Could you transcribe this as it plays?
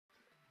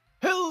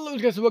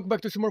Hello guys, welcome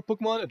back to some more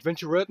Pokemon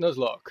Adventure Red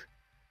Nuzlocke.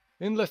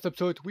 In last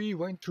episode we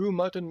went through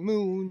Mountain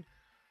Moon,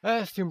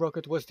 as Team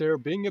Rocket was there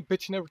being a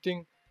bitch and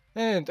everything,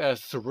 and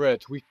as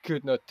Red we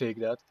could not take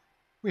that.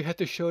 We had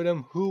to show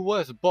them who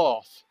was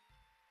boss.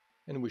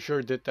 And we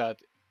sure did that,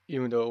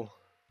 even though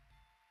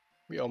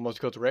we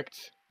almost got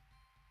wrecked.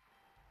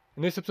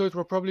 In this episode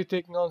we're probably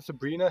taking on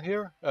Sabrina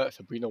here.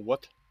 Sabrina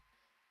what?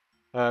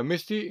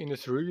 Misty in the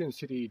Cerulean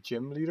City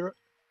gym leader.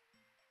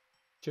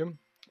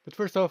 But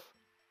first off,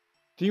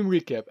 team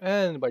recap.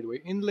 And by the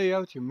way, in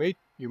layout you might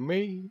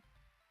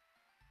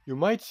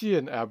see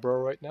an Abra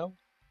right now,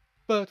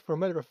 but for a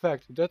matter of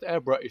fact, that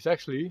Abra is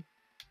actually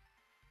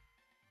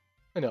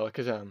an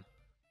Alakazam.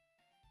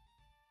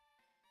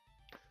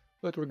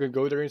 But we're gonna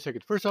go there in a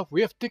second. First off,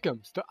 we have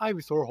Tickums, the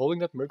Ivysaur holding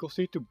that Miracle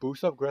Seed to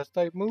boost up grass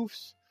type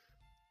moves,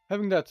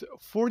 having that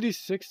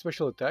 46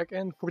 special attack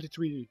and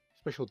 43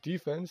 special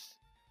defense.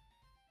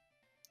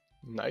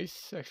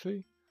 Nice,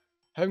 actually.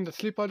 Having that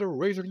Sleep Powder,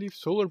 Razor Leaf,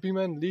 Solar Beam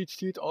and Leech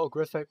Seed, all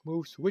grass type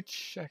moves,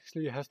 which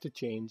actually has to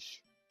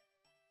change.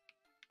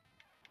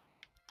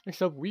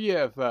 Next up we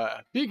have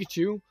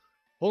Pikachu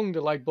holding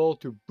the Light Ball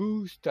to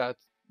boost that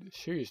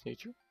serious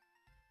nature.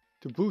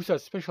 To boost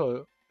that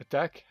special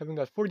attack, having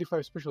that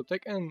 45 special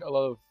attack and a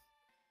lot of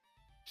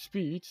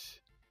speed.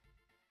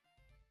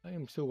 I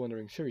am still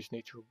wondering, serious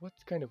nature, what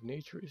kind of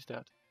nature is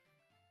that?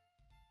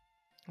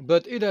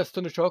 But it has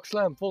Thunder Shock,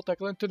 Slam, Volt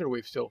Tackle and Thunder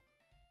Wave still.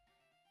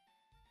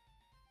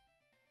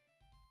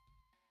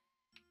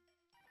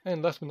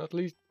 And last but not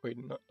least, wait,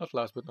 not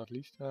last but not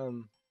least,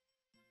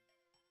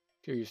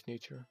 serious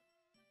nature.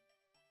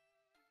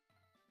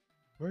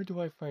 Where do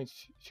I find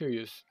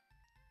serious?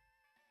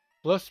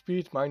 Plus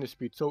speed, minus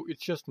speed, so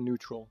it's just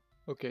neutral.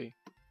 Okay.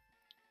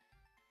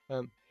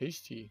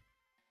 Hasty.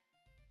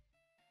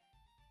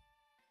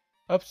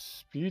 Up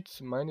speed,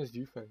 minus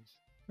defense.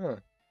 Huh.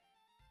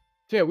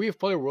 So yeah, we have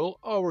Poliwhirl,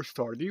 our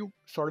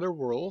starter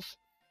whirls,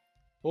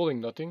 holding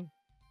nothing.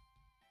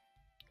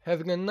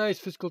 Having a nice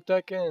physical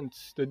attack and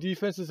the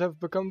defenses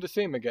have become the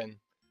same again.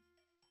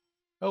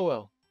 Oh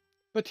well.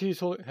 But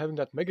he's having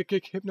that Mega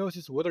Kick,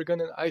 Hypnosis, Water Gun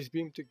and Ice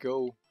Beam to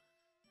go,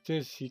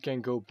 since he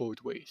can go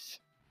both ways.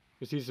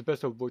 Because he's the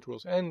best of both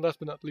worlds. And last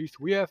but not least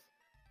we have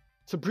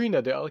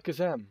Sabrina the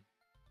Alakazam,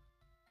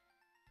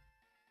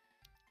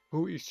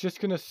 who is just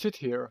gonna sit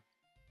here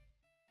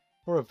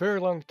for a very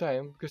long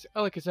time, because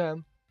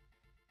Alakazam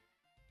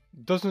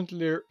doesn't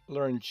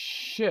learn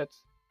shit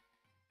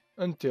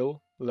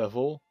until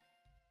level...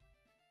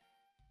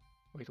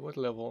 Wait, what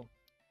level?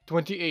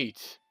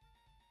 28.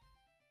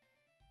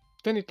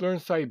 Then it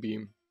learns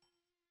Psybeam.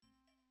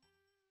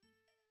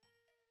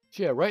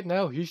 So yeah, right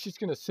now he's just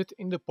gonna sit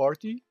in the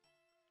party,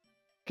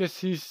 because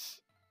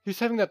he's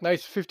having that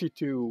nice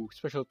 52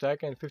 special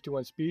attack and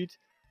 51 speed,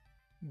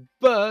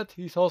 but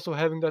he's also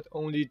having that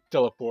only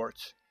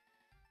teleport.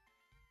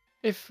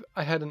 If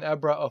I had an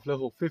Abra of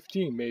level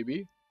 15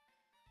 maybe,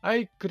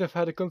 I could have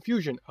had a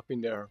confusion up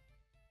in there.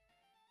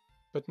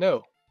 But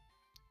no.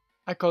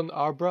 I got an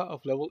Abra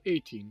of level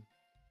 18.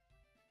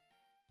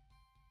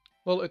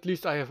 Well, at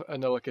least I have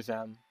an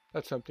Alakazam.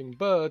 That's something,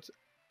 but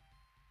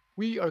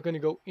we are gonna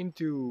go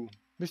into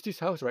Misty's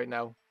house right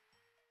now.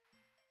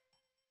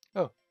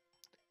 Oh.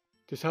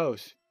 This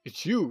house,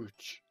 it's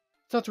huge.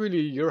 It's not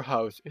really your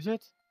house, is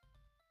it?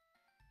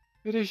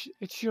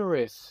 It sure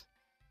is.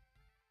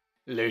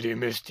 Lady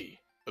Misty,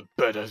 a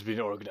bed has been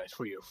organized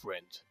for your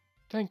friend.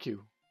 Thank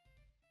you.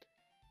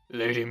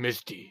 Lady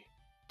Misty,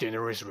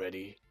 dinner is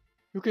ready.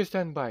 You can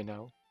stand by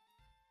now.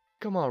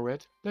 Come on,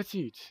 Red, let's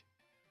eat.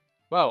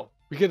 Wow,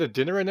 we get a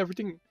dinner and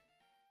everything?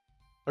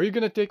 Are you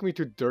gonna take me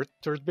to Dirt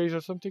Base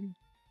or something?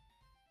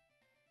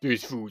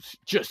 These foods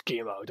just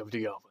came out of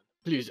the oven.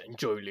 Please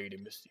enjoy, Lady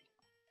Misty.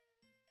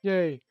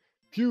 Yay,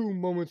 few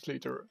moments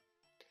later.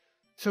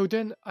 So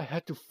then I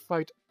had to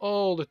fight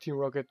all the Team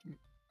Rocket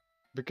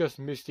because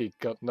Misty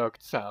got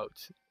knocked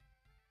out.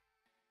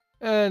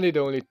 And it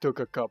only took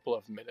a couple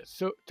of minutes,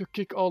 so to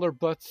kick all their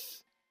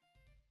butts.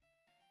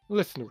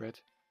 Listen,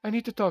 Red, I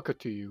need to talk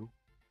to you.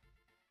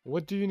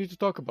 What do you need to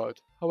talk about?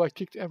 How I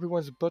kicked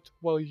everyone's butt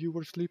while you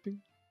were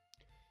sleeping?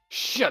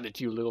 Shut it,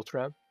 you little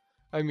tramp.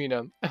 I mean,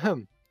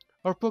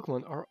 our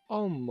Pokemon are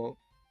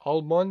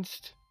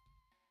almost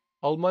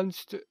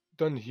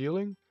done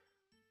healing.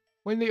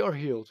 When they are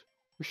healed,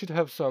 we should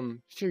have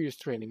some serious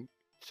training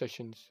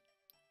sessions.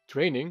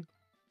 Training?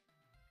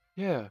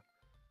 Yeah.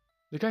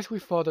 The guys we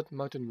fought at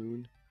Mountain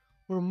Moon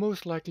were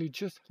most likely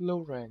just low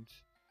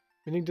ranked,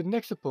 meaning the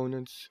next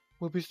opponents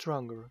will be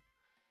stronger.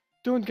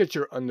 Don't get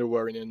your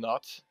underwear in a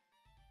knot.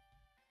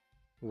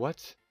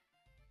 What?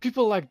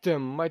 People like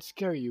them might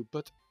scare you,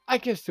 but I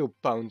can still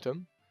pound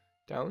them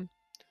down.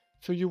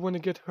 So you wanna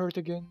get hurt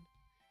again?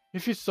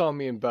 If you saw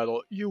me in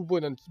battle, you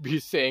wouldn't be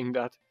saying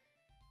that.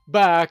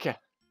 Back!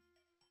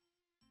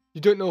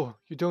 You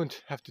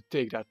don't have to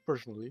take that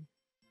personally.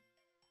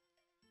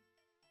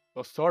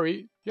 Well,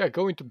 sorry. Yeah,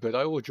 go into bed.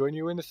 I will join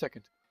you in a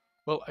second.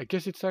 Well, I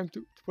guess it's time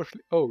to...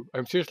 Oh,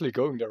 I'm seriously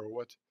going there or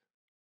what?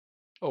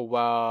 Oh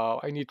wow,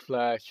 I need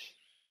flash.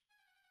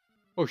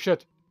 Oh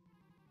shit.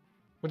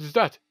 What is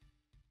that?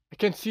 I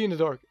can't see in the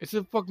dark. It's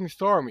a fucking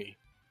Starmie.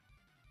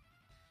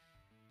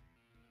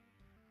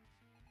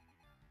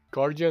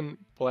 Guardian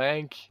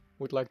Blank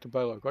would like to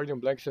battle. Guardian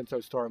Blank sends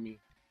out Starmie.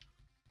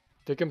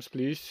 Take him,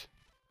 please.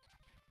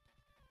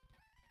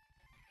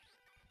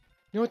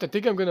 You know what? I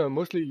think I'm gonna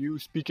mostly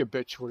use Speak a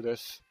Bitch for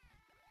this.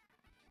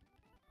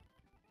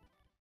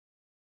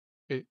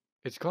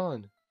 It's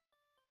gone.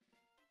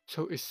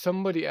 So is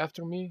somebody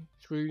after me?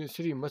 Cerulean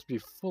City must be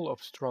full of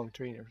strong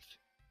trainers.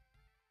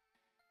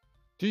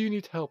 Do you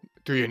need help?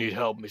 Do you need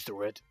help, Mr.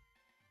 Red?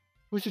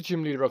 Who's the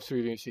gym leader of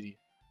Cerulean City?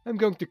 I'm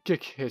going to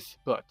kick his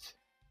butt.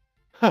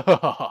 Ha ha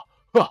ha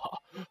ha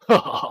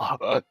ha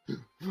ha.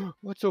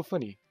 What's so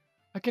funny?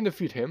 I can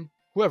defeat him,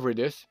 whoever it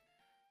is.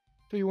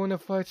 Do you want to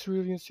fight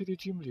Cerulean City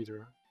gym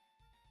leader?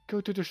 Go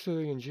to the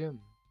Cerulean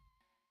gym.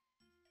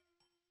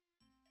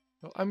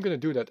 Well, I'm gonna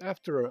do that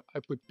after I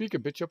put Pika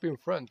Bitch up in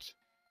front.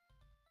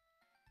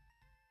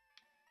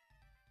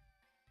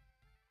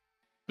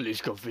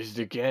 Please come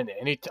visit again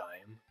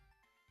anytime.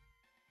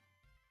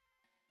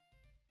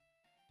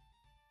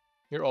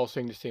 You're all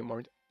saying the same,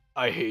 aren't you?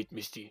 I hate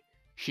Misty.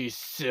 She's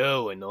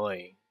so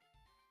annoying.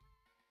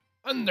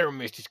 Under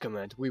Misty's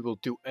command, we will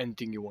do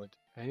anything you want.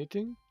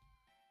 Anything?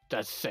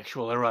 That's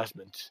sexual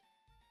harassment.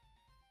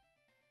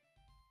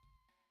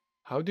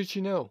 How did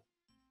she know?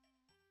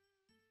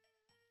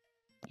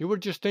 You were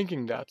just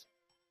thinking that.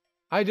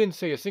 I didn't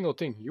say a single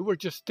thing. You were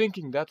just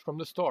thinking that from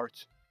the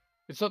start.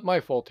 It's not my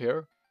fault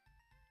here.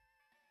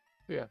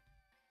 Yeah.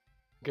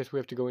 I guess we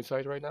have to go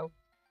inside right now.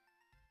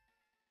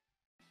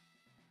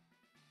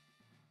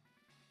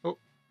 Oh.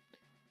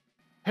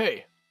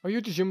 Hey, are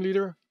you the gym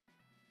leader?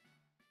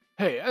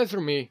 Hey,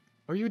 answer me.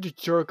 Are you the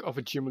jerk of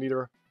a gym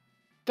leader?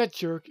 That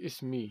jerk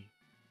is me.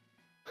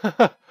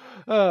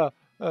 No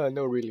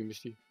really,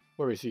 Misty.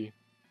 Where is he?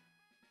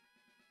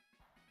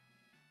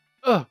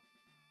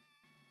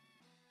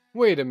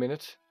 Wait a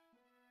minute.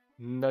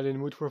 Not in the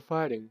mood for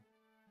fighting.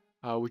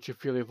 How would you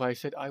feel if I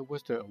said I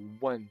was the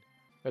one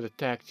that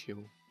attacked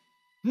you?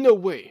 No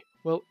way!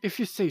 Well, if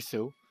you say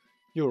so,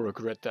 you'll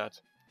regret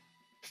that.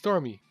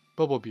 Starmie,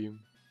 Bubble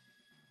Beam.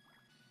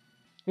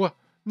 What?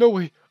 No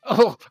way!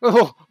 Oh!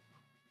 Oh!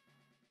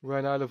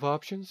 Ran out of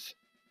options?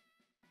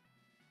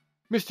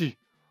 Misty,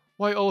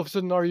 why all of a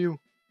sudden are you...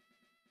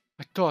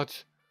 I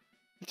thought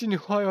that you knew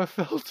how I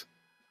felt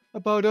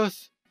about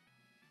us.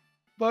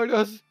 About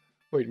us.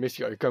 Wait,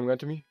 Misty, are you coming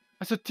after me?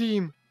 As a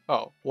team.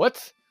 Oh,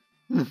 what?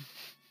 No,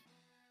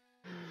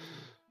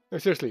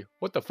 seriously,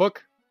 what the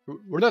fuck?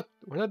 We're not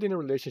in a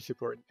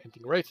relationship or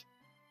anything, right?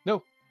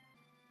 No.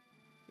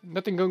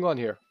 Nothing going on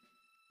here.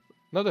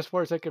 Not as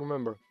far as I can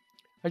remember.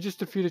 I just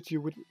defeated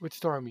you with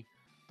Starmie.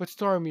 But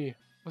Starmie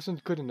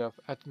wasn't good enough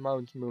at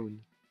Mount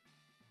Moon.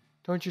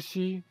 Don't you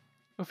see?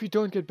 If we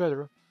don't get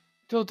better,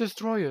 they'll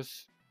destroy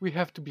us. We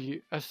have to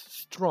be as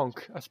strong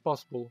as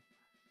possible.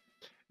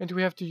 And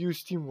we have to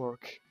use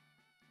teamwork.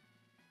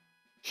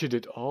 She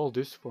did all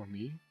this for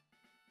me?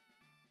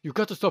 You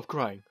got to stop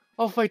crying.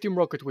 I'll fight Team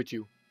Rocket with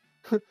you.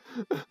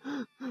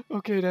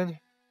 Okay then.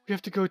 We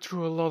have to go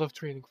through a lot of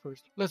training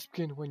first. Let's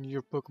begin when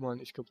your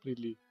Pokemon is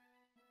completely...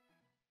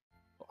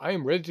 I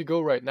am ready to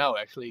go right now,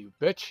 actually, you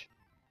bitch.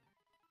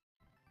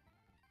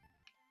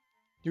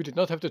 You did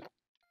not have to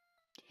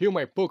heal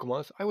my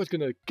Pokemons. I was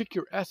gonna kick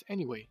your ass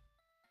anyway.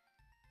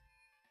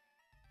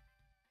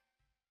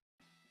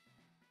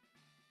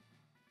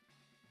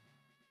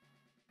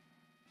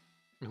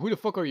 And who the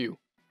fuck are you?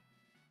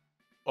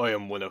 I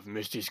am one of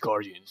Misty's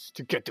guardians.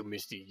 To get to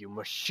Misty, you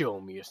must show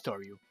me a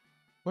Staryu.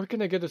 Where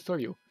can I get a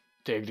Staryu?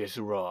 Take this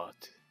rod.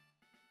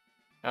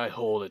 And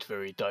hold it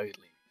very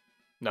tightly.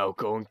 Now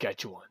go and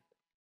catch one.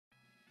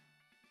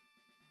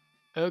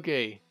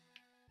 Okay.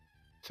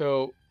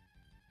 So...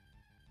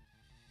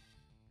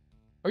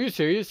 Are you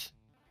serious?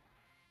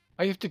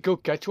 I have to go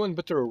catch one,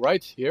 but they're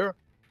right here?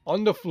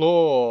 On the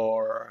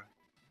floor.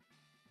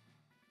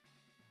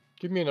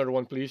 Give me another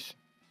one, please.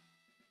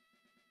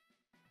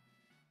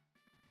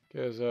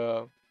 Because,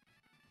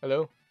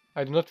 hello?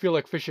 I do not feel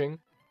like fishing.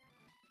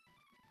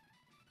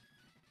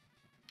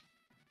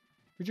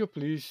 Would you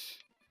please?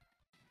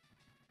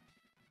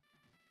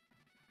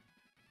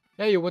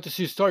 Yeah, you want to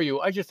see Staryu?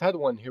 I just had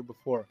one here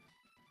before.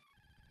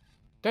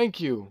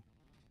 Thank you.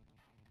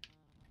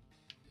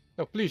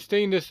 Now please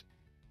stay in this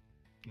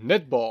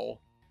netball.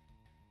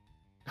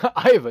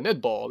 I have a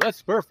netball.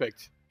 That's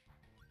perfect.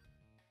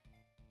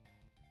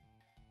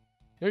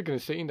 You're gonna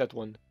stay in that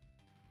one.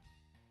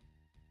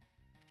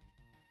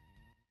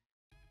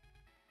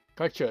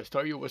 Gotcha,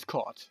 Staryu was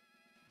caught.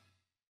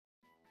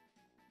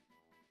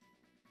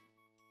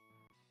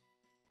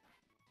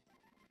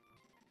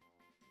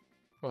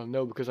 Well,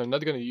 no, because I'm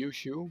not gonna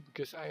use you,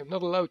 because I am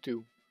not allowed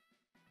to.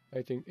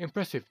 I think,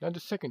 impressive, now the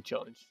second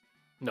challenge.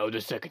 Now the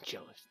second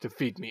challenge,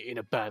 defeat me in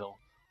a battle.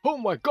 Oh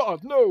my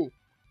god, no!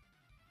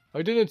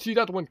 I didn't see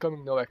that one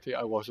coming, no actually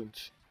I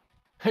wasn't.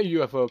 Hey, you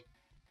have a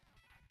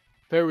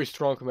very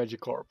strong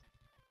Magikarp.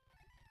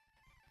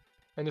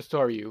 And a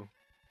Staryu.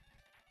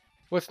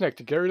 What's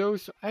next, a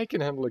Gyarados? I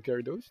can handle a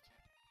Gyarados.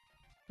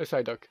 A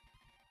Psyduck.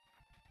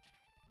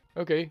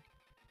 Okay.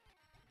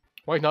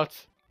 Why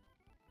not?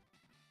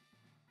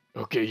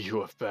 Okay,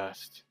 you have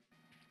passed.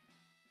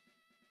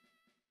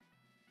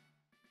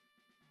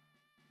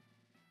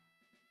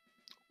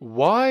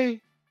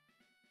 Why?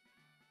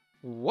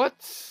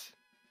 What?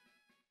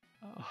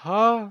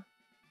 Huh?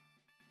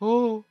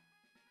 Oh,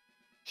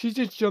 she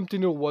just jumped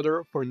in the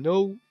water for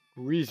no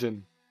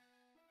reason.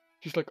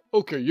 She's like,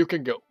 okay, you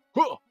can go.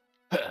 Huh.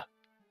 Huh.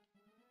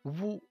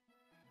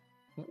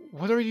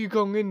 What are you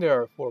going in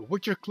there for?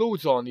 With your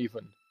clothes on,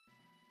 even?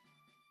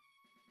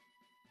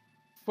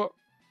 For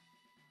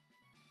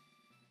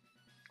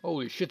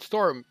holy shit,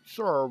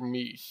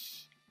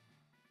 stormies.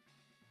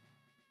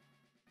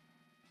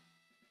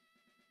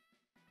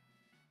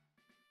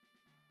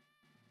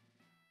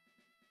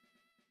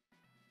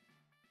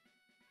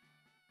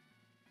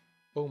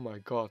 Oh my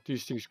god,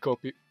 these things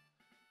copy.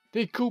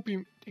 They copy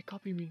me. They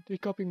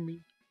copying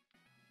me.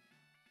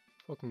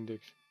 Fucking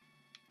dicks.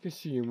 I can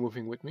see you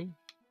moving with me.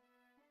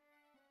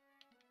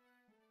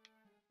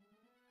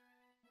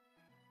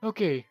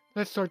 Okay,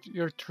 let's start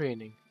your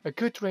training. A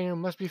good trainer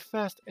must be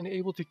fast and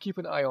able to keep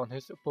an eye on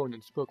his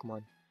opponent's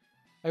Pokemon.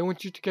 I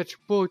want you to catch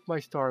both my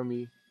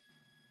Starmie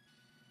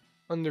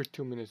under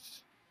 2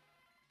 minutes.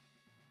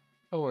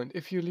 Oh, and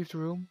if you leave the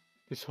room,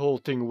 this whole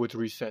thing would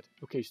reset.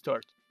 Okay,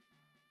 start.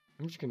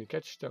 I'm just gonna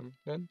catch them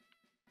then.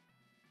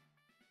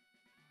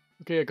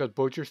 Okay, I got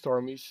both your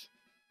Starmies.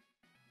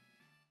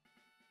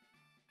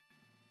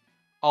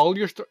 All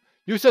your star.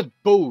 You said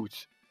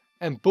both,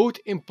 and both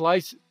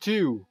implies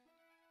two.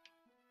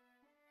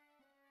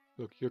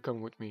 Look, you're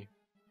coming with me.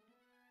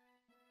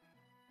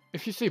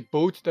 If you say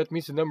both, that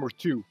means the number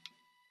 2.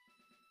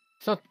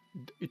 It's not.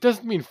 It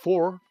doesn't mean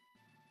 4.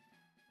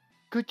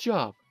 Good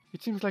job.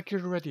 It seems like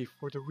you're ready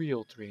for the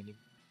real training.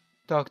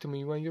 Talk to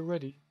me when you're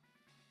ready.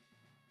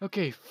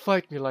 Okay,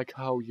 fight me like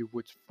how you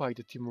would fight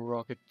a Team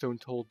Rocket.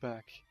 Don't hold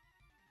back.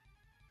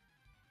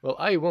 Well,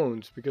 I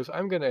won't, because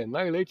I'm gonna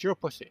annihilate your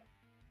pussy.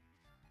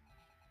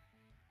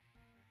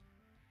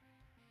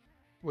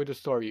 With a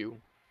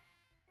Staryu.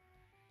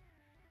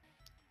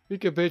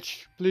 Pika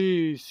bitch,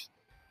 please.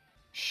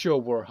 Show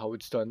her how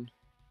it's done.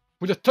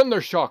 With a Thunder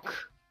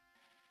Shock!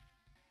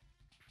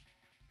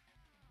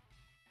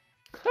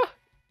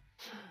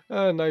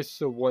 Nice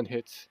one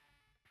hit.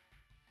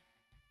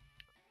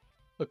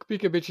 Look,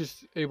 Pika bitch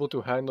is able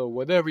to handle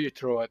whatever you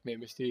throw at me,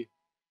 Misty.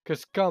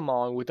 Cause come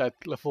on, with that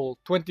level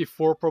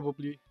 24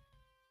 probably.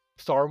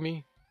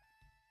 Starmie.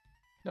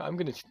 No, I'm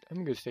gonna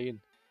stay in.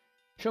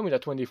 Show me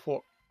that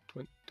 24.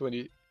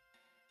 20,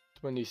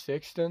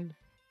 26 then.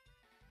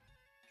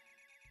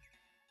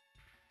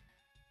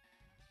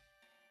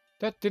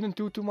 That didn't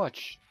do too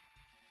much.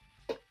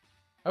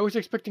 I was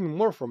expecting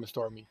more from a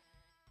Starmie.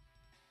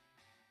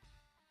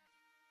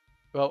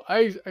 Well,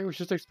 I was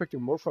just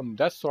expecting more from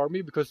that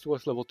Starmie because it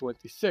was level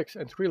 26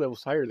 and 3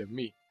 levels higher than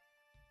me.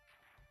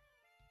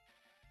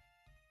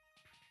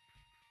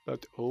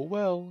 But oh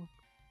well.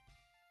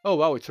 Oh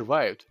wow, it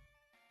survived.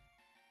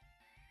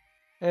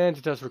 And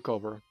it does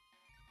recover.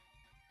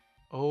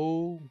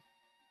 Oh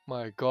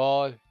my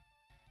god.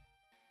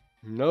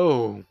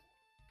 No.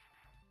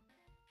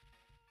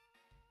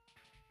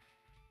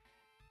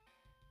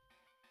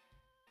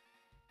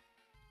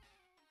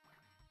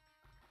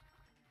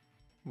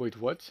 Wait,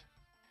 what?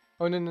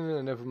 Oh no,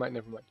 never mind,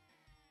 never mind.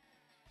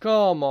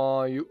 Come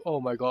on, you.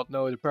 Oh my god,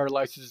 no, the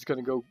paralysis is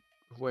gonna go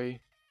away.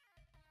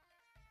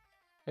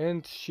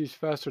 And she's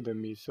faster than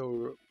me,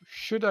 so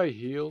should I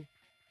heal?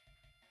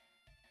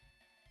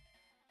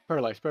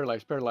 Paralyze,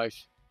 paralyze,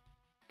 paralyze.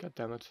 God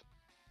damn it.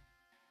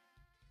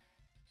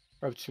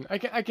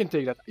 I can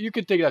take that. You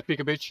can take that,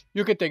 Pika bitch.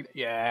 You can take that.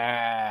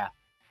 Yeah.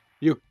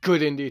 You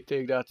could indeed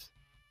take that.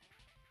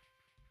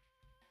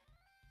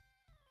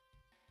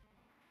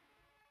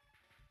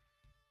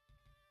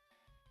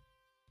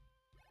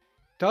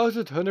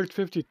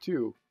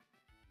 1152.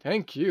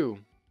 Thank you.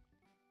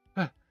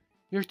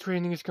 Your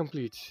training is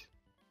complete.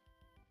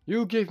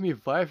 You gave me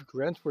 5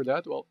 grand for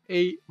that, well,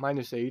 A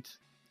minus 8.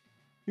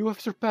 You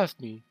have surpassed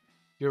me.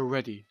 You're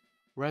ready.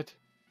 Red?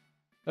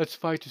 Let's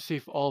fight to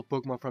save all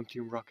Pokemon from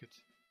Team Rocket.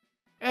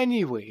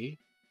 Anyway,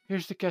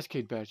 here's the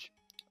Cascade Badge.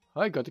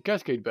 I got the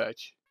Cascade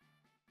Badge.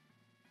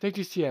 Take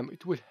this TM,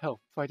 it would help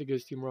fight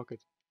against Team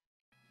Rocket.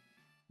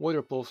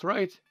 Water Pulse,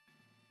 right?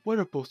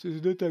 Water Pulse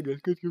is the tag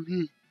that gets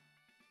confused.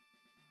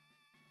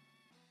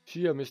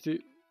 See ya,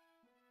 Misty.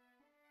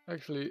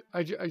 Actually,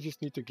 I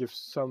just need to give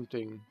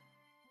something.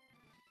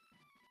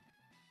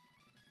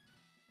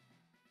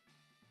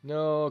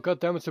 No,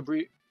 goddammit,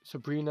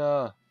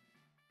 Sabrina.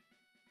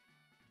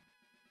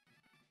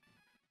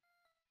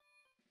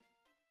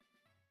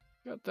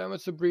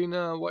 Goddammit,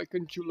 Sabrina, why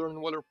couldn't you learn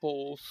Water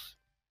Pulse?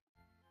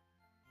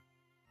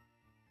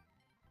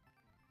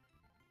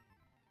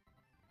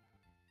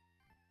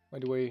 By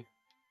the way,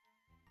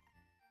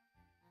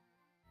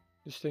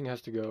 this thing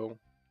has to go.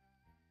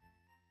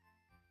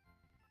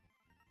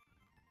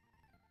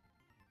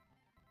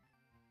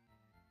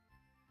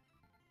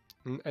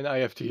 And I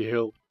have to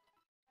heal.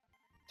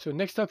 So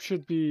next up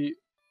should be...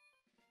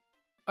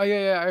 Oh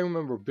yeah, I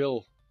remember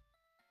Bill.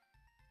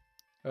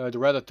 The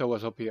Rattata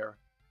was up here.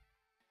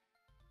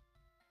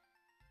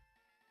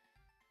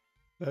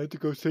 I had to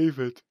go save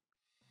it.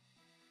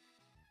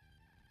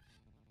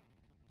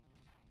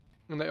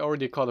 And I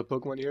already caught a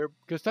Pokemon here,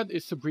 because that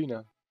is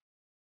Sabrina.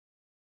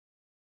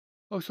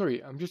 Oh,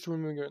 sorry, I'm just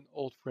remembering an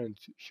old friend.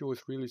 She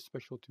was really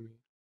special to me.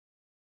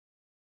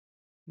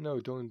 No,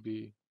 don't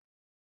be.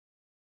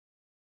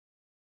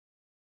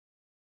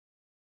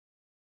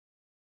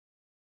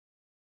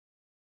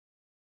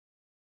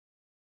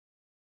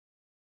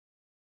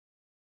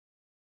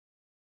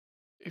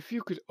 If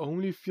you could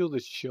only feel the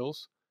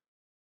chills.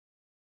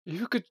 If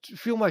you could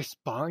feel my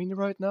spine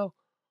right now.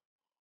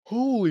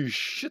 Holy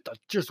shit, that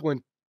just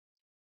went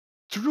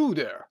through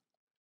there.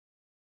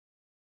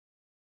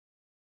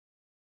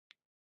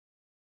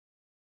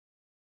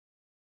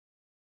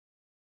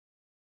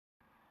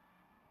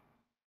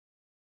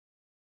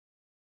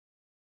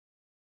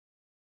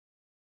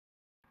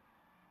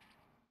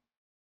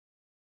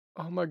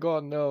 Oh my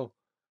god, no.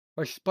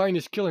 My spine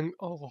is killing.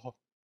 Oh.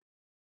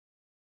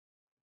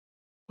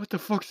 What the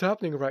fuck's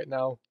happening right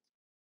now?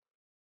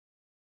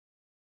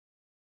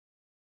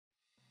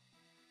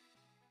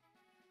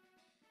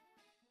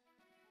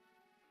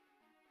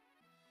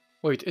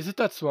 Wait, is it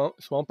that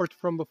Swampert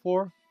from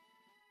before?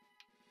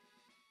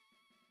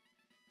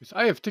 Because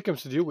I have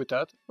Tickums to deal with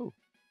that. Oh.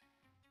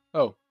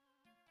 Oh.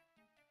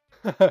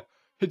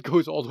 It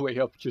goes all the way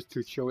up just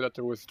to show that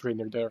there was a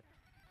trainer there.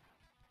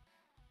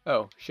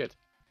 Oh, shit.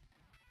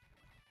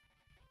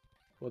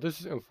 Well, this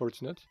is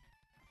unfortunate.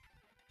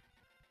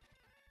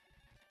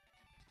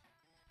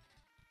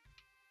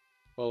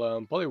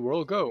 Well,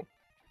 Poliwhirl, go.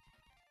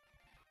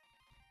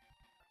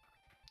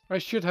 I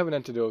should have an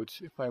antidote,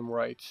 if I'm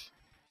right.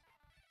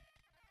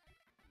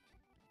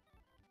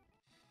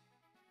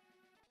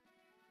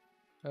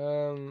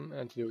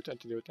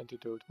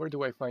 Antidote. Where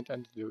do I find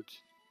antidote?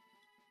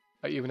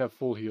 I even have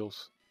full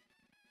heals.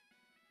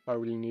 I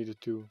really needed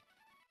to.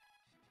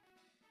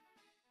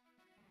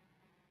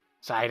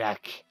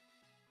 Psyduck!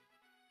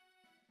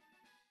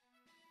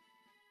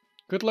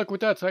 Good luck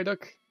with that,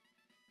 Psyduck.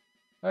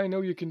 I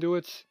know you can do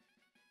it.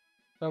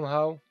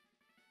 Somehow.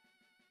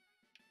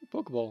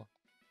 Pokeball.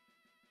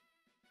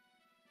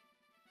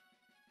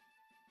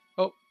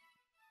 Oh.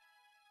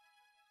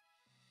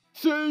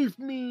 Save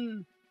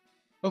me!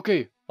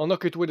 Okay, I'll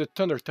knock it with a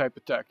thunder type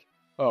attack.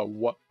 Oh,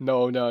 what?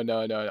 No.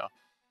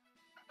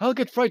 I'll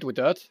get fright with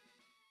that.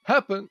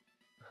 Happen.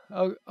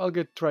 I'll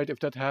get fright if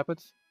that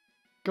happens.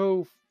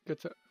 Go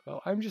get.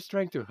 Well, I'm just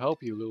trying to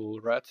help you, little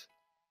rat.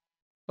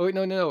 Oh wait,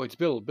 no, it's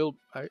Bill. Bill,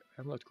 I'm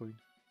not going.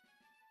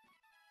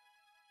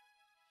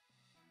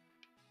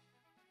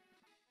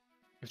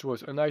 If there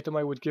was an item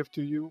I would give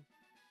to you,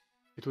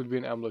 it would be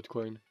an amulet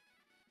coin.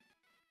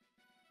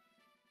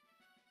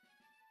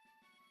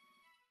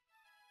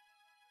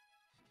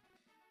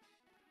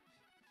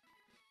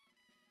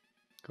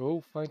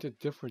 Go find a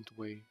different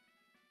way.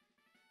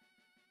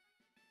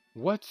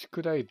 What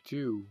could I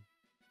do?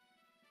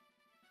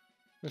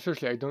 No,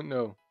 seriously, I don't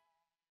know.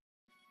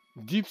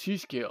 Deep sea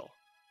scale.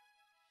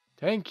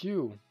 Thank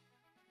you.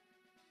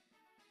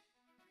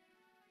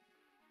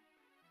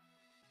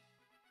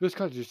 This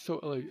card is so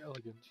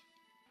elegant.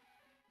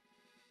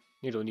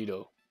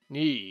 Nido.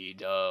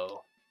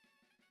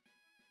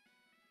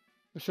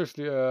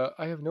 Seriously,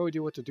 I have no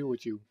idea what to do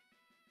with you.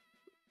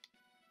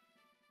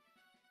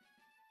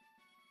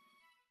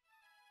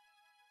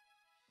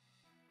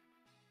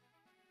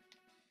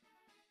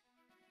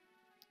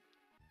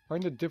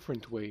 Find a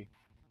different way.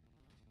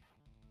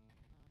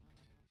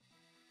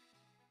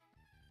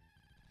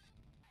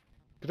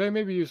 Could I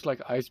maybe use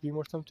like Ice Beam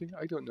or something?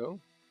 I don't know.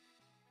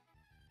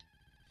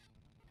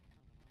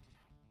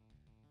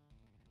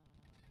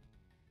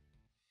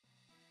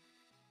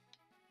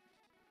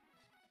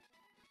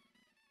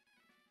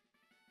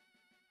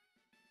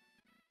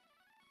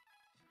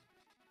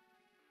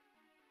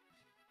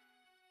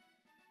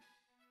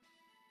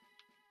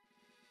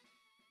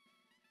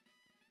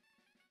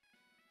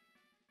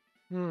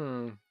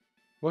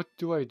 What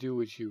do I do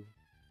with you?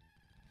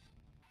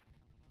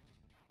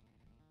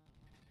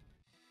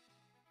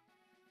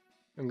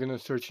 I'm gonna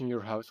search in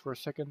your house for a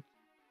second.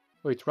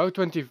 Wait, Route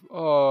 20.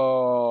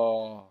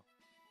 Oh.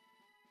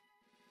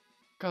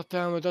 God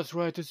damn it, that's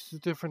right, this is a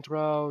different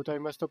route. I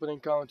messed up an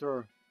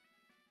encounter.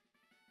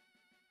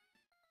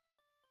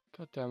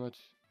 God damn it.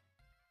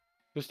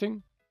 This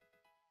thing?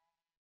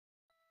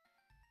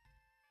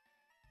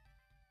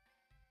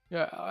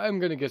 Yeah, I'm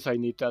gonna guess I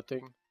need that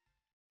thing.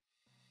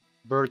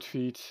 Bird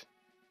feet.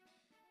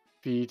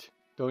 Feet.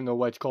 Don't know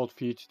why it's called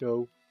feet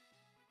though.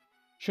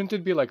 Shouldn't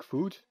it be like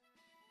food?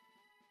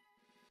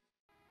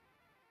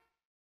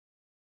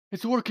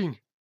 It's working!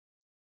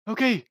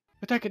 Okay,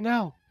 attack it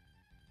now!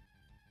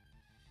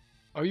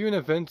 Are you an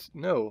event?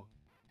 No.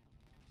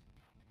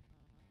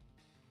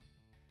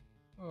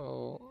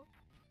 Oh.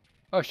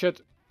 Oh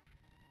shit.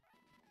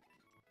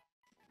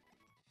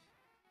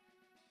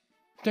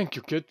 Thank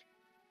you, kid.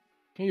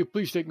 Can you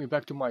please take me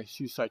back to my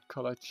seaside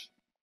college?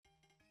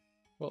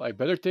 Well, I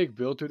better take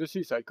Bill to the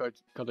seaside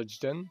college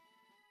then.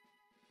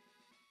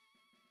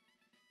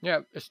 Yeah,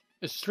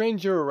 a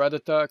stranger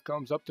Rattata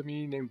comes up to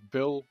me named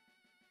Bill.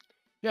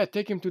 Yeah,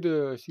 take him to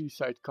the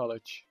seaside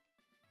college.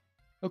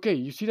 Okay,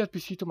 you see that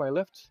PC to my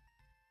left?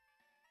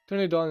 Turn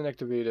it on and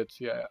activate it.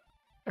 Yeah,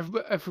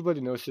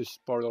 everybody knows this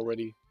part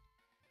already.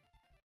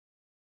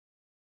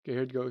 Okay,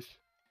 here it goes.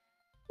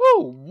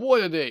 Whoa,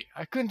 what a day!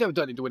 I couldn't have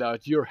done it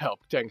without your help.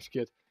 Thanks,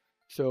 kid.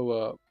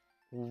 So,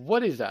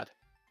 what is that?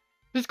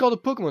 This is called a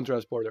Pokemon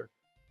transporter.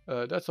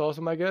 That's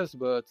awesome, I guess,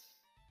 but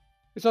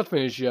it's not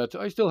finished yet.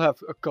 I still have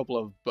a couple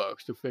of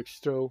bugs to fix,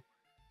 so...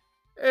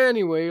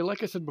 Anyway,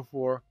 like I said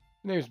before,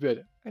 my name's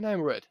Bid, and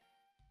I'm Red.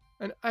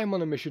 And I'm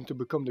on a mission to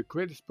become the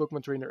greatest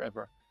Pokemon trainer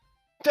ever.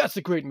 That's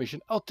a great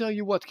mission. I'll tell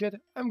you what, kid.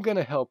 I'm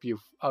gonna help you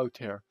out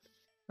here.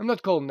 I'm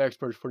not called an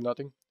expert for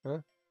nothing, huh?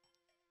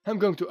 I'm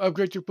going to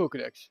upgrade your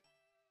Pokédex.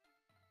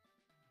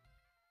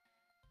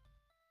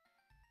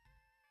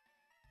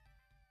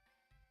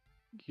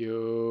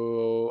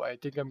 Yo, I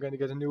think I'm gonna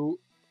get a new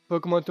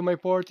Pokemon to my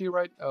party,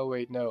 right? Oh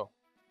wait, no.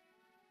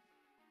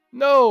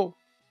 No!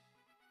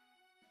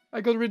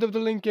 I got rid of the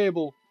link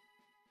cable.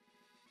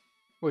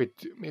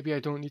 Wait, maybe I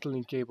don't need a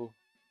link cable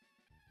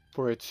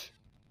for it.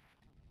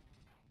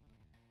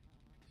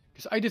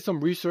 Because I did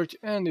some research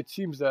and it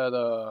seems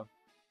that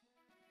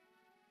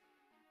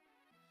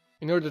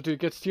in order to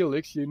get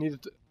Steelix, you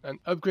needed an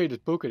upgraded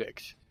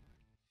Pokédex.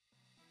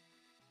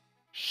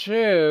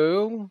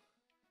 So,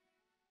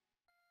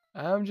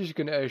 I'm just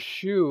gonna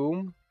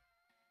assume...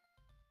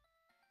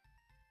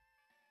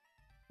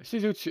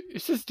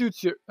 Is this dude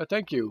here?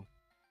 Thank you.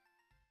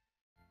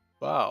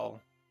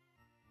 Wow.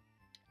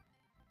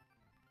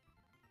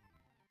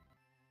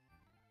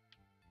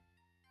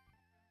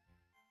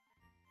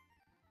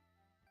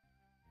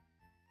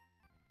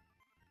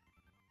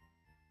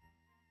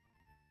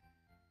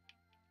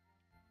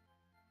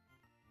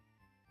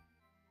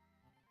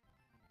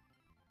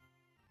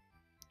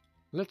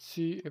 Let's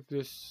see if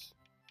this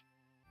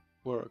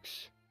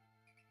works.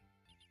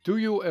 Do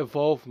you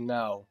evolve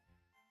now?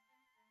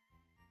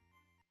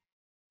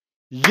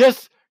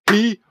 Yes,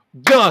 he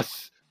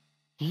does!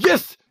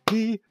 Yes,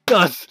 he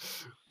does!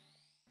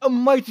 A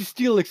mighty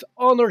Steelix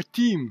on our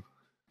team!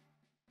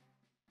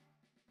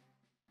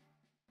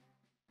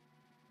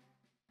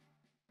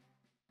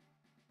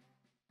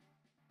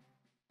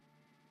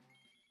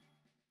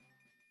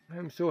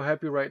 I'm so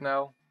happy right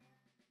now.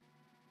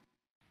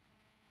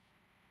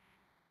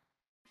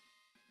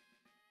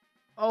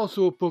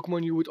 Also a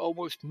Pokemon you would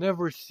almost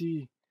never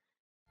see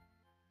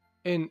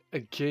in a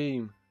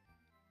game.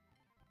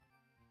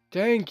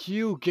 Thank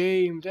you,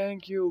 game.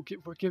 Thank you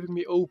for giving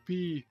me OP.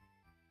 The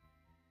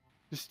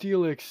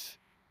Steelix.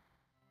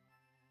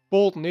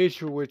 Bold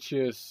nature, which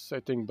is, I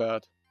think,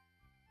 bad.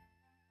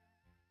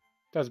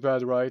 That's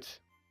bad, right?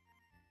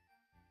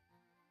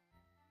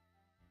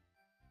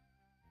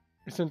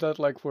 Isn't that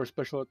like for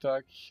special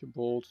attack?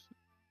 Bold.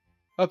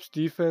 Ups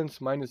defense,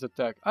 minus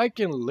attack. I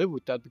can live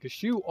with that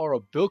because you are a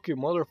bulky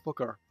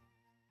motherfucker.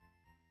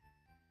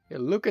 Yeah,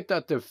 look at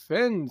that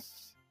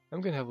defense.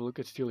 I'm gonna have a look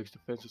at Steelix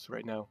defenses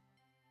right now.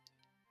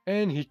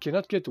 And he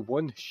cannot get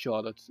one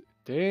shot at...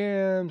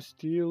 Damn,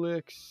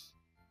 Steelix.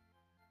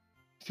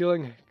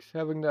 Steelix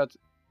having that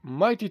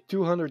mighty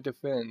 200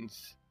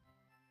 defense.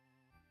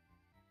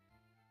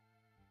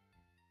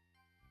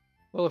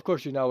 Well, of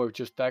course you now have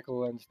just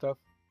tackle and stuff.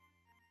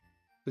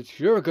 But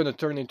you're gonna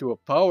turn into a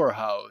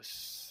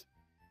powerhouse.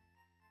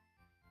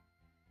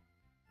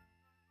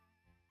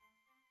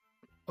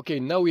 Okay,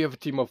 now we have a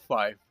team of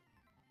 5.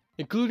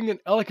 Including an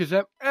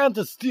Alakazam and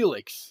a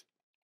Steelix.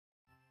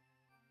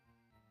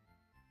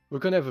 We're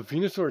gonna have a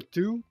Venusaur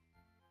too.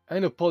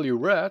 And a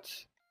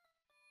Poliwrath.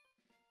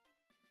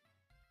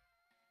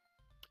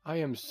 I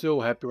am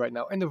so happy right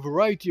now. And the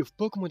variety of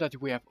Pokemon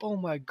that we have. Oh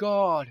my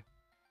god.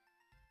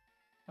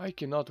 I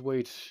cannot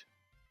wait.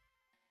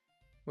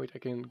 Wait, I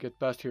can get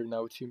past here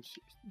now, it seems.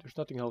 There's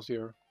nothing else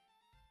here.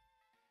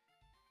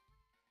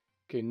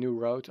 Okay, new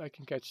route. I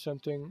can catch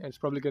something. And it's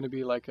probably gonna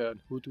be like a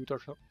Hoothoot or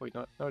something. Wait,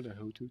 not a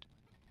Hoothoot.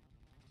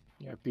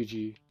 Yeah,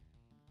 PG.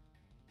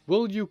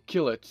 Will you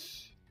kill it?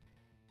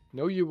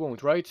 No, you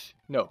won't, right?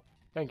 No.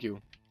 Thank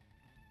you.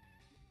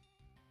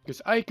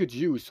 Because I could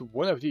use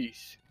one of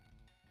these.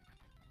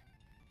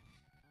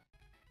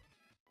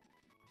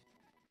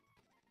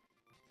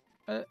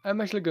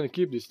 I'm actually gonna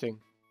keep this thing.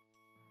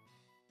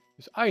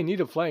 Because I need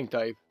a flying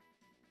type.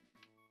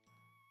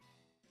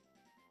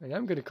 And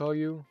I'm gonna call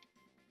you...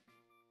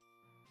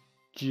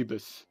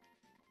 Jeebus.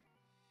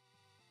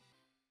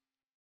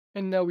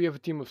 And now we have a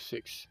team of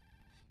 6.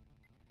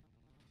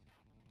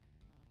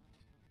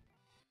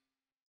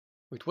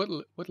 Wait,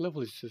 what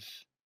level is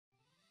this?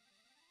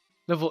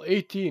 Level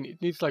 18.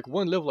 It needs like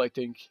 1 level, I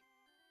think.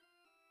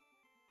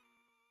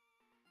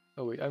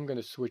 Oh wait, I'm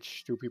gonna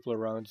switch 2 people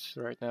around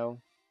right now.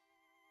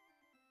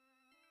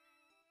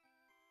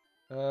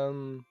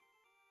 I'm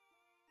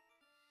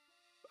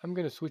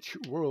gonna switch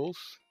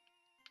worlds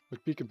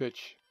with Pika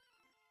Bitch.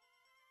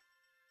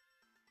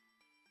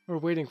 We're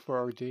waiting for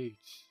our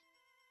dates.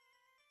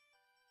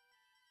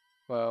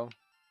 Well,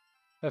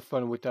 have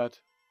fun with that.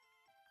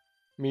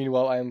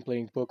 Meanwhile, I am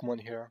playing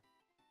Pokemon here.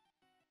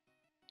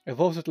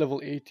 Evolves at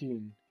level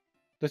 18.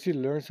 Does he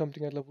learn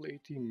something at level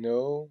 18?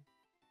 No.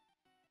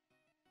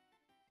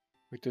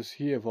 Wait, does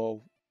he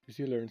evolve?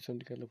 Because you learned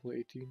something at level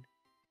 18.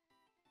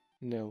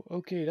 No.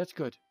 Okay, that's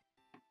good.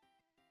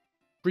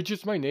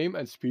 Bridges my name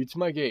and speeds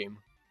my game.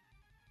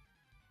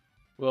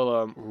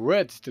 Well,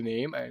 Red's the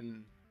name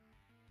and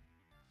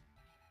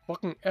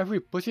fucking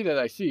every pussy that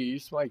I see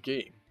is my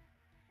game.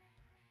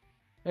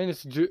 And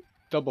it's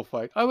double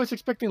fight. I was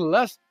expecting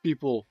less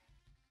people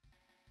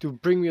to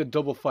bring me a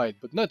double fight,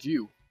 but not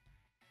you.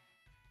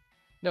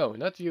 No,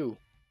 not you.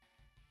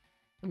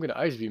 I'm gonna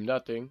ice beam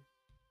that thing.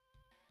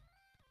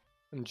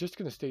 I'm just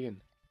gonna stay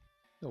in.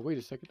 No, wait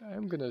a second.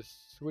 I'm gonna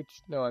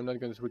switch. No, I'm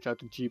not gonna switch out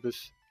to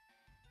Jeebus.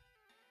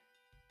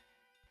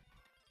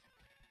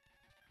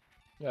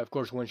 Yeah, of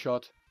course, one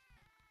shot.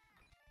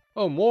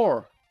 Oh,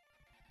 more!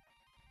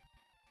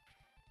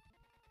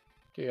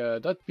 Okay,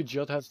 that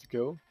Pidgeot has to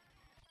go.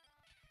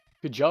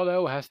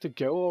 Pidgeotto has to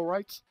go,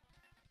 alright?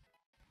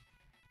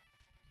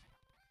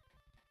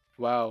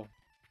 Wow.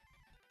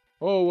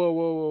 Whoa, whoa,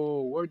 whoa,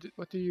 whoa, whoa.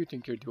 What do you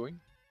think you're doing?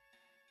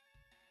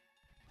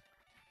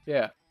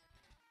 Yeah.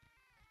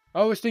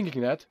 I was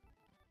thinking that.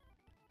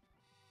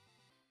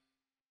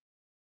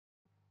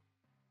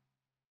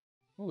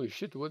 Holy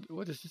shit,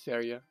 what is this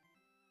area?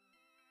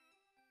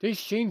 They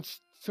changed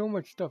so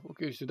much stuff.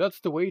 Okay, so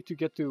that's the way to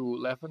get to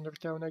Lavender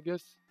Town, I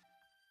guess.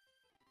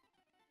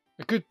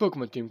 A good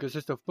Pokemon team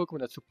consists of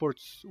Pokemon that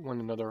supports one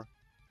another.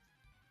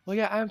 Well,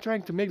 yeah, I'm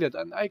trying to make that,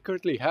 and I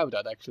currently have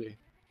that, actually.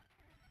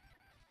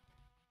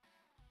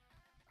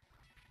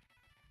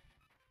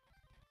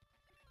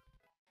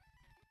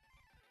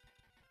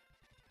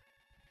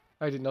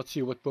 I did not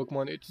see what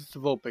Pokemon. It's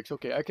Vulpix.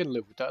 Okay, I can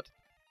live with that.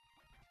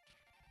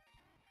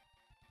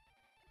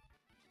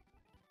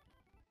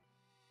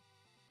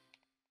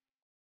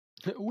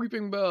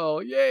 Weeping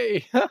Bell,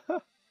 yay!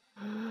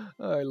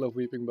 I love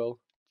Weeping Bell.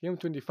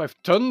 TM25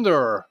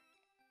 Thunder!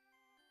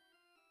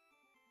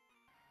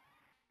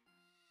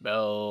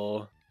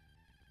 Bell.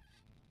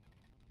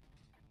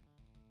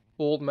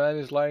 Old man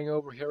is lying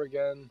over here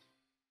again.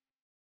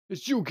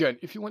 It's you again.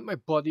 If you want my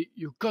body,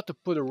 you got to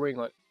put a ring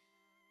on.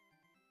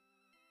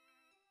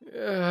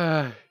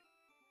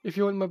 If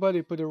you want my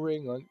body, put a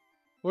ring on.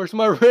 Where's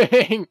my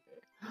ring?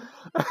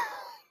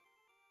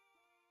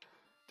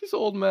 This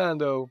old man,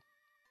 though.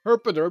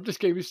 Herpaderp, this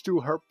game is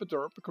too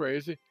herpaderp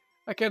crazy.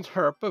 I can't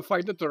herpa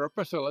find the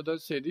derpa, so I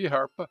don't say the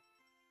herpa.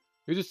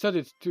 You just said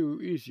it's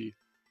too easy.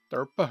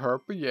 Derpa,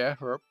 herpa, yeah,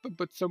 herpa,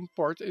 but some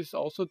part is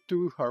also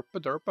too herpa,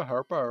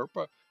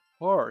 herpa,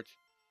 hard.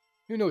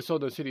 You know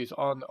Southern City is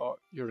on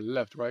your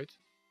left, right?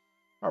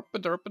 Herpa,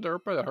 derpa,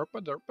 derpa,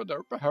 herpa, derpa,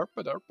 derpa,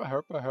 herpa, derpa,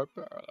 herpa,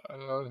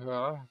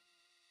 herpa.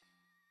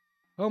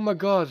 Oh my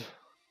god.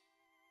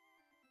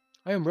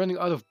 I am running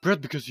out of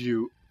breath because of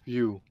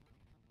you.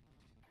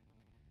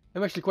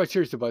 I'm actually quite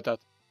serious about that.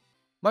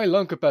 My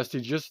lung capacity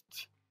just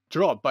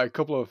dropped by a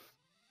couple of...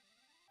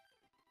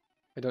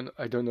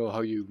 I don't know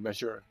how you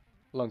measure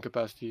lung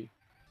capacity.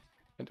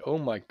 And oh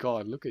my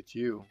god, look at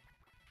you.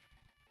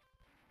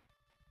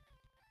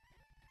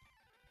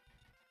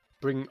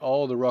 Bringing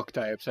all the rock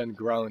types and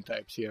ground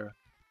types here.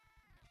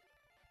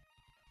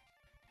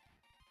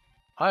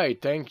 I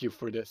thank you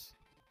for this.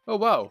 Oh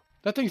wow,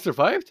 that thing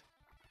survived?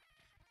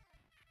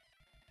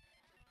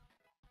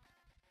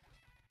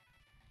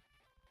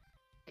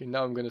 Okay,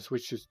 now I'm gonna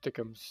switch to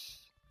Stickums.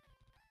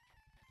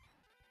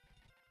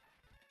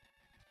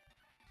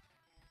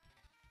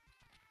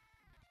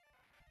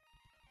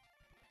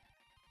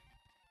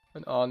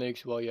 An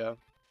Onyx, well yeah.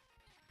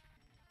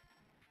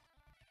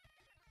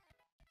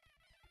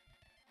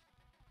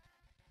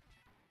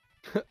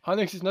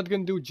 Onyx is not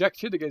gonna do jack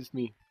shit against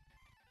me.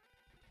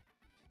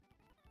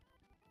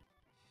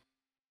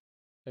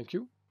 Thank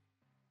you.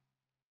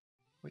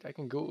 Wait, I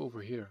can go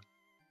over here.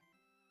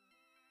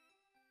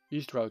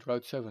 East route,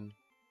 route 7.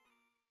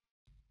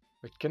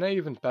 Wait, can I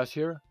even pass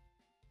here?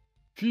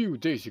 Few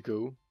days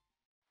ago.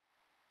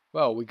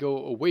 Wow, we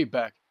go way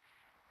back.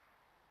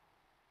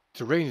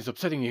 Terrain is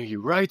upsetting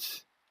you, right?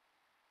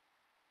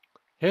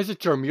 Has a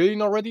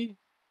Charmeleon already?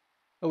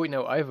 Oh wait,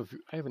 no, I have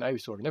an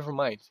Ivysaur. Never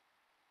mind.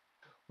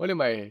 What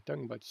am I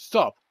talking about?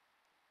 Stop!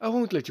 I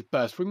won't let you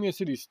pass. Formian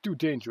City is too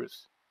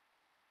dangerous.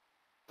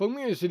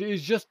 Formian City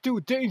is just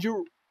too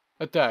dangerous.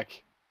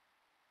 Attack.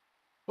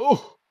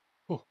 Oh!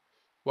 Oh!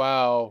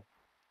 Wow.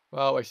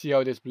 Wow, I see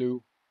how this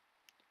blew.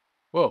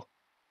 Whoa.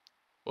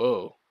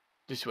 Whoa.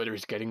 This weather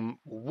is getting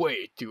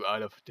way too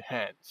out of the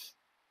hands.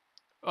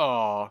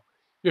 Aw,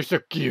 you're so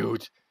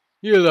cute.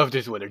 You love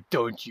this weather,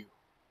 don't you?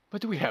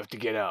 But we have to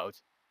get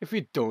out. If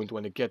we don't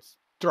want to get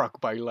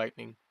struck by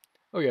lightning.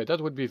 Oh yeah,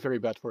 that would be very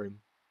bad for him.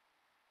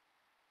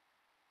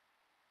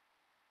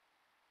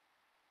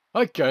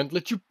 I can't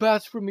let you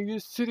pass from me.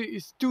 This city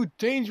is too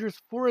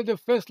dangerous for a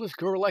defenseless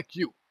girl like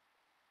you.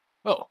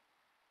 Oh,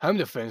 I'm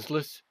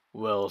defenseless?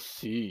 We'll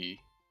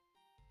see.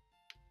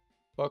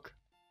 Fuck.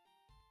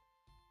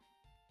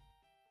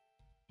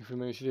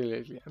 Vermilion City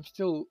lately. I'm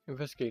still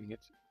investigating it.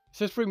 It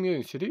says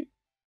Vermilion City?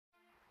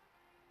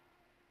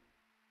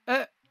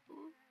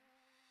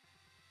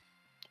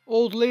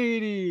 Old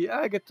lady!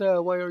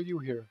 Agatha, why are you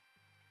here?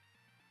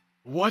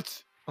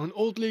 What? An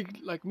old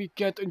lady like me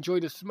can't enjoy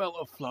the smell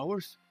of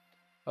flowers?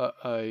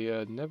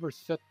 I never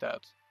said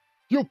that.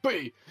 You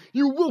pay!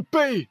 You will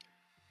pay!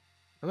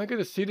 Am I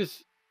gonna see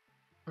this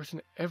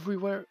person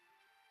everywhere?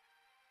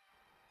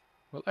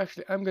 Well,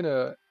 actually, I'm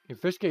gonna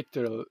investigate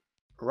the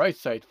right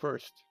side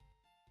first.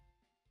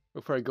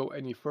 Before I go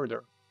any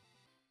further.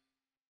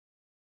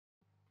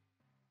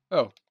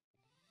 Oh.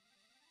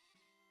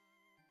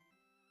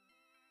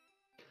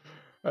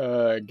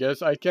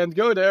 Guess I can't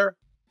go there.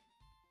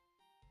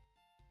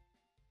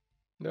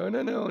 No,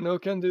 no, no, no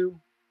can do.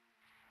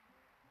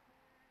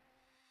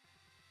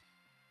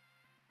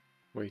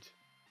 Wait.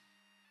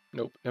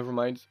 Nope, never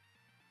mind.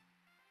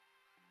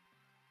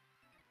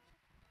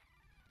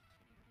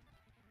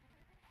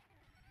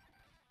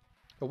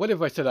 But what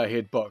if I said I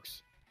hate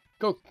bugs?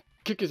 Go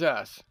kick his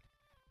ass.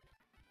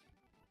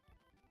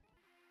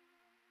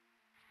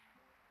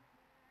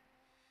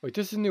 Wait,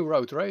 this is a new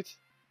route, right?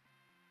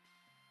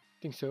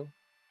 Think so.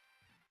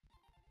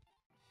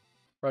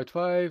 Route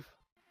 5.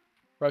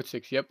 Route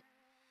 6, yep.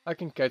 I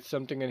can catch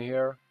something in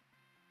here.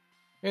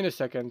 In a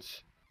second.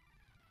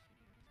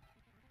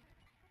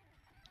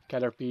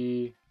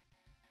 Caterpie.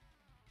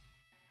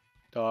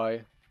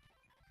 Die.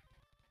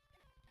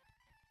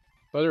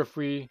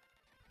 Butterfree.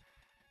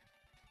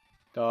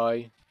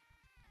 Die.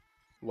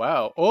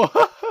 Wow.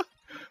 Oh!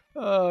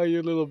 Ah,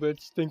 you little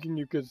bitch. Thinking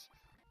you could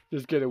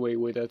just get away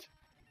with it.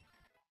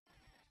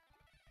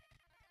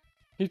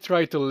 He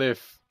tried to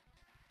live.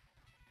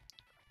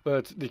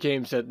 But the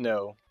game said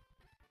no.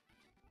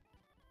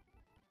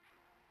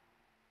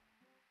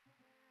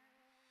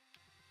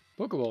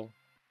 Pokeball.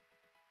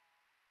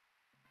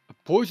 A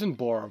poison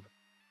barb.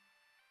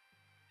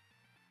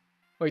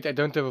 Wait, I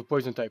don't have a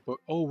poison type.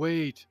 Oh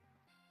wait.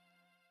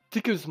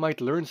 Tickers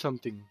might learn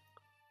something.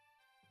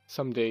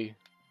 Someday.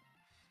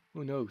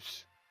 Who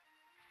knows?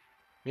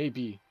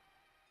 Maybe.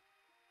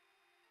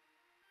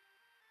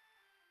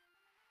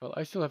 Well,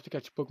 I still have to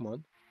catch a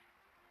Pokemon.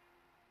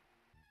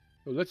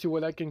 So let's see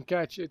what I can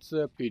catch. It's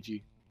a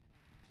Pidgey.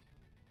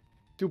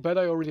 Too bad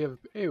I already have...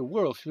 Hey,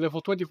 Whirls,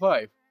 level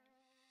 25.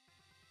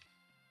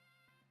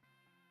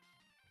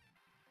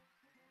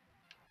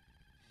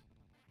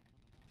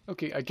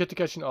 Okay, I get to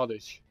catch an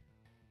Oddish.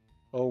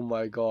 Oh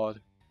my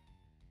god.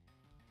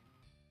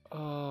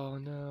 Oh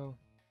no.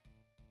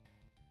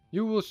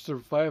 You will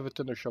survive a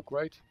Thunder Shock,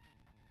 right?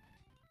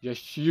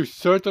 Yes, you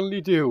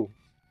certainly do.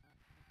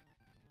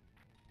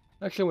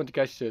 Actually, I want to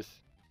catch this.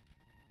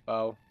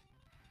 Wow.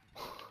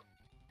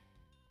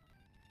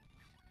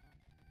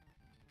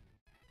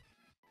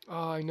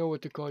 Oh, I know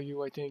what to call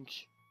you, I think.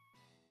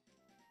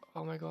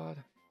 Oh my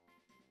god.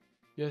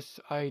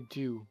 Yes, I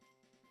do.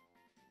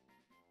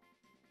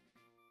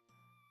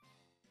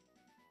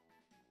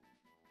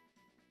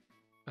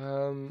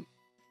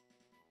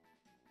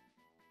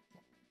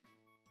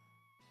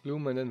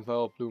 Bloom and then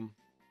Vileplume.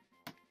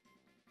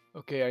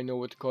 Okay, I know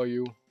what to call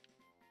you.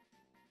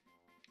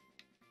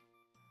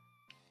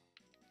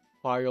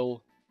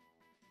 Pile.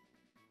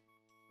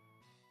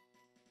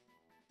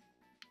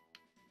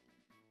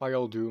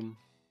 Pile Doom.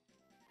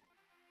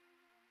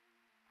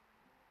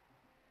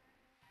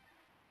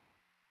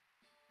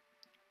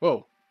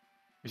 Whoa.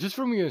 Is this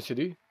from Union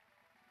City?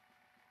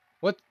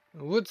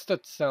 What's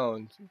that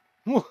sound?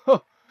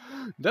 Whoa,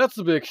 that's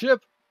a big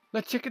ship.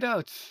 Let's check it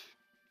out.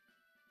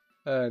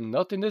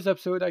 Not in this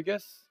episode, I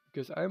guess,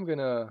 because I'm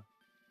gonna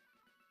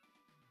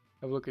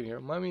have a look in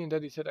here. Mommy and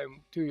Daddy said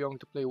I'm too young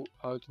to play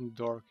out in the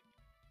dark.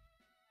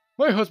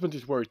 My husband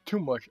is worried too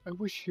much. I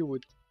wish he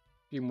would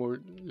be more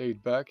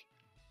laid back.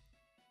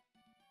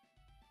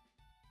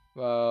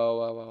 Wow,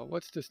 wow, wow.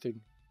 What's this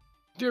thing?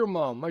 Dear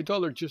Mom, my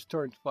daughter just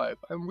turned 5.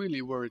 I'm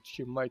really worried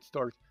she might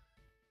start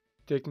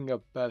taking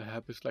up bad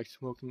habits like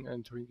smoking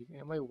and drinking.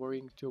 Am I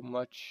worrying too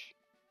much?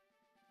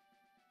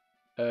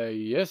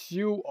 Yes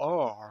you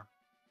are.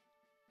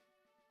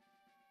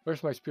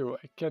 Where's my Spearow?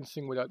 I can't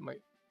sing without my...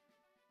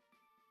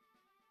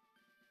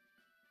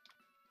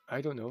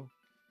 I don't know.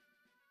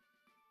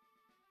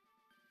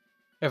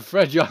 And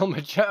fragile, my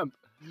champ!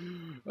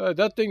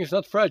 That thing is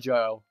not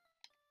fragile.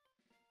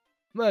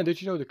 Man,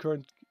 did you know the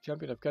current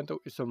champion of Kanto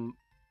is a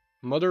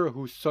mother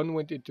whose son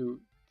went into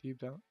deep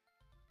down?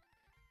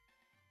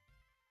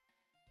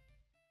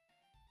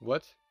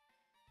 What?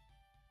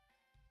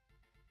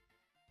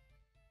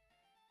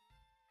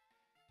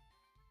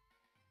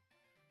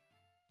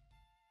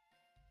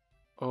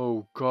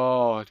 Oh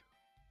god.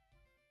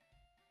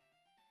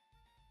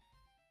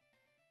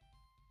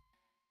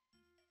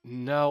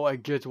 Now I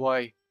get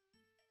why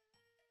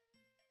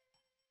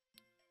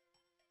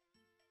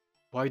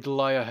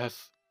Delia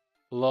has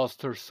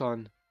lost her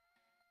son.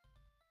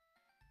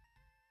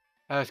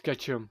 Ash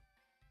Ketchum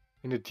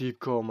in a deep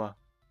coma.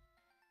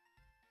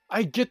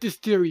 I get this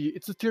theory.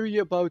 It's a theory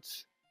about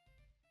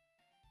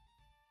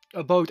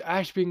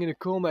Ash being in a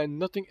coma and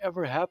nothing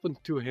ever happened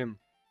to him.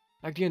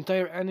 Like the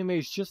entire anime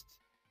is just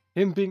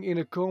him being in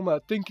a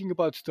coma thinking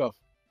about stuff.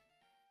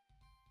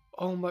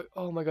 Oh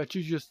my god,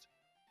 you just...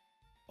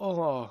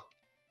 Oh.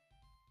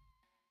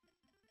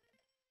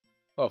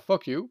 Oh,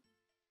 fuck you.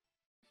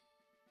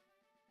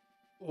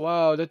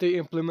 Wow, that they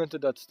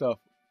implemented that stuff.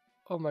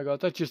 Oh my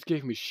god, that just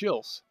gave me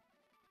chills.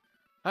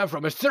 I'm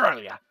from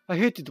Australia. I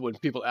hate it when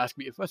people ask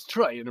me if I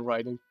try and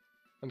ride on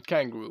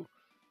kangaroo.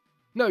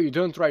 No, you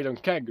don't ride on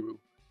kangaroo.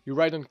 You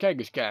ride on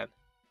Kangaskhan.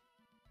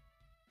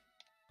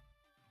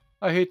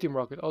 I hate Team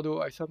Rocket,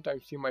 although I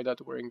sometimes see my dad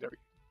wearing their...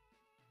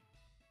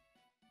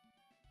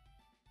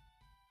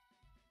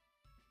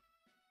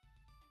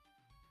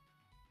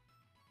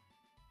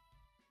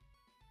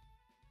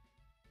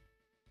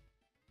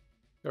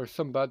 There are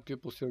some bad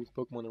people selling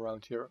Pokemon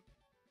around here.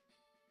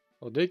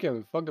 Well, they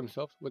can fuck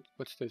themselves.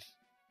 What's this?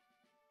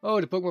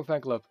 Oh, the Pokemon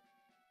fan club.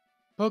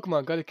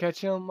 Pokemon, gotta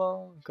catch 'em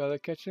all. Gotta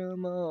catch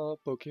 'em all.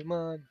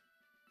 Pokemon.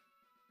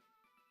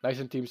 Nice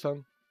and team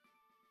song.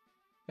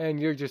 And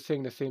you're just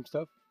saying the same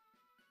stuff?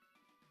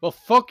 Well,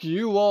 fuck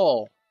you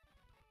all.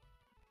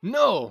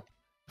 No!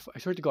 I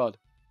swear to God.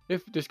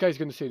 If this guy's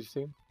gonna say the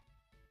same.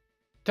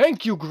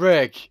 Thank you,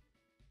 Greg!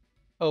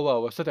 Oh wow,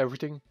 was that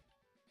everything?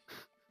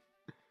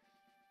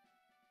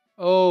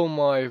 Oh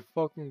my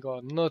fucking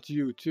God, not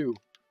you too.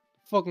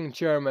 Fucking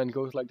chairman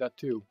goes like that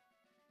too.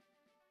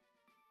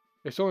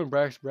 If someone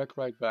brags, brag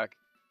right back.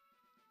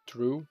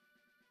 True.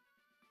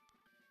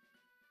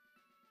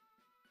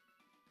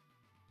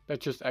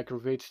 That just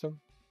aggravates them.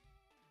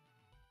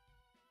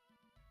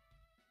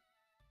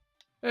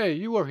 Hey,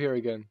 you are here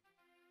again.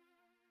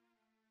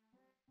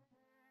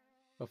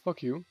 Oh,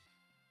 fuck you.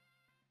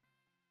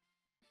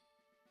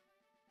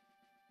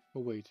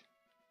 Oh, wait.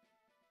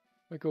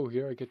 If I go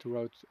here, I get to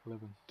Route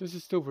 11. This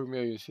is still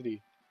Vermilion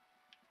City.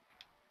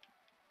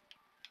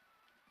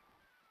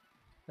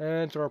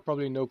 And there are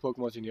probably no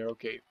Pokemon in here,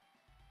 okay.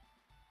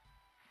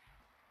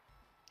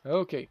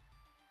 Okay.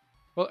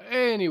 Well,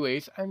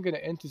 anyways, I'm gonna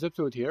end this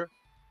episode here.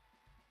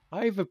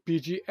 I have a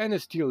PG and a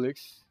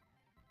Steelix.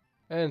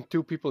 And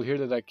 2 people here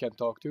that I can't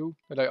talk to,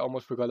 that I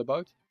almost forgot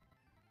about.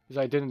 Because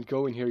I didn't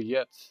go in here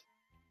yet.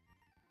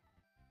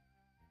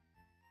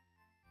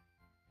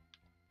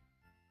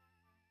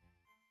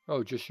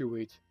 Oh, just you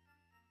wait.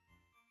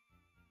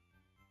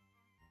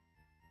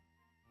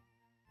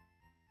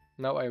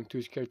 Now I am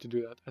too scared to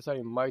do that, as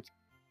I might...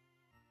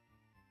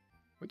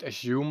 Wait,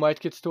 as you might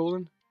get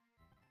stolen?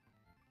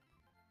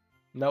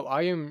 Now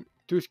I am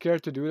too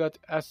scared to do that,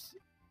 as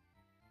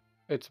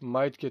it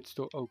might get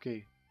stolen.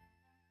 Okay.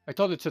 I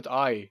thought it said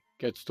I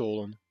get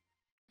stolen.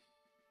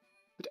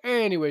 But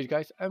anyways,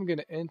 guys, I'm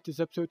gonna end this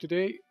episode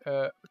today.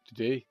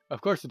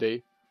 Of course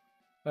today.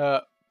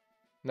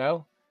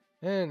 Now.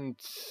 And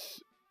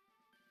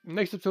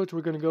next episode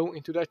we're gonna go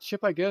into that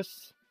ship, I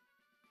guess.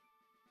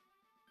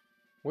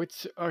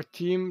 With our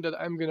team that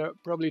I'm gonna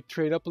probably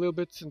trade up a little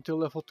bit until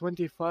level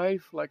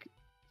 25, like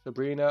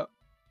Sabrina.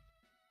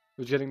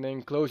 Who's getting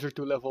then closer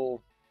to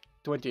level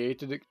 28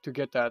 to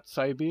get that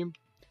Psybeam.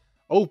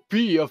 OP,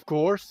 of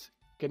course,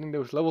 getting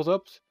those levels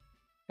up.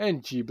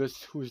 And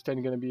Jeebus, who's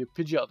then gonna be a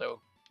Pidgeotto.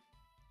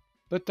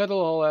 But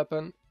that'll all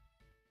happen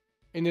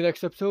in the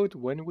next episode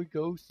when we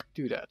go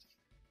do that.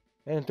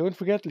 And don't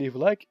forget to leave a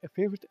like, a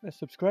favorite, and a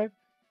subscribe.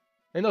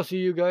 And I'll see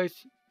you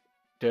guys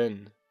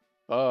then.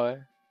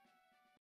 Bye.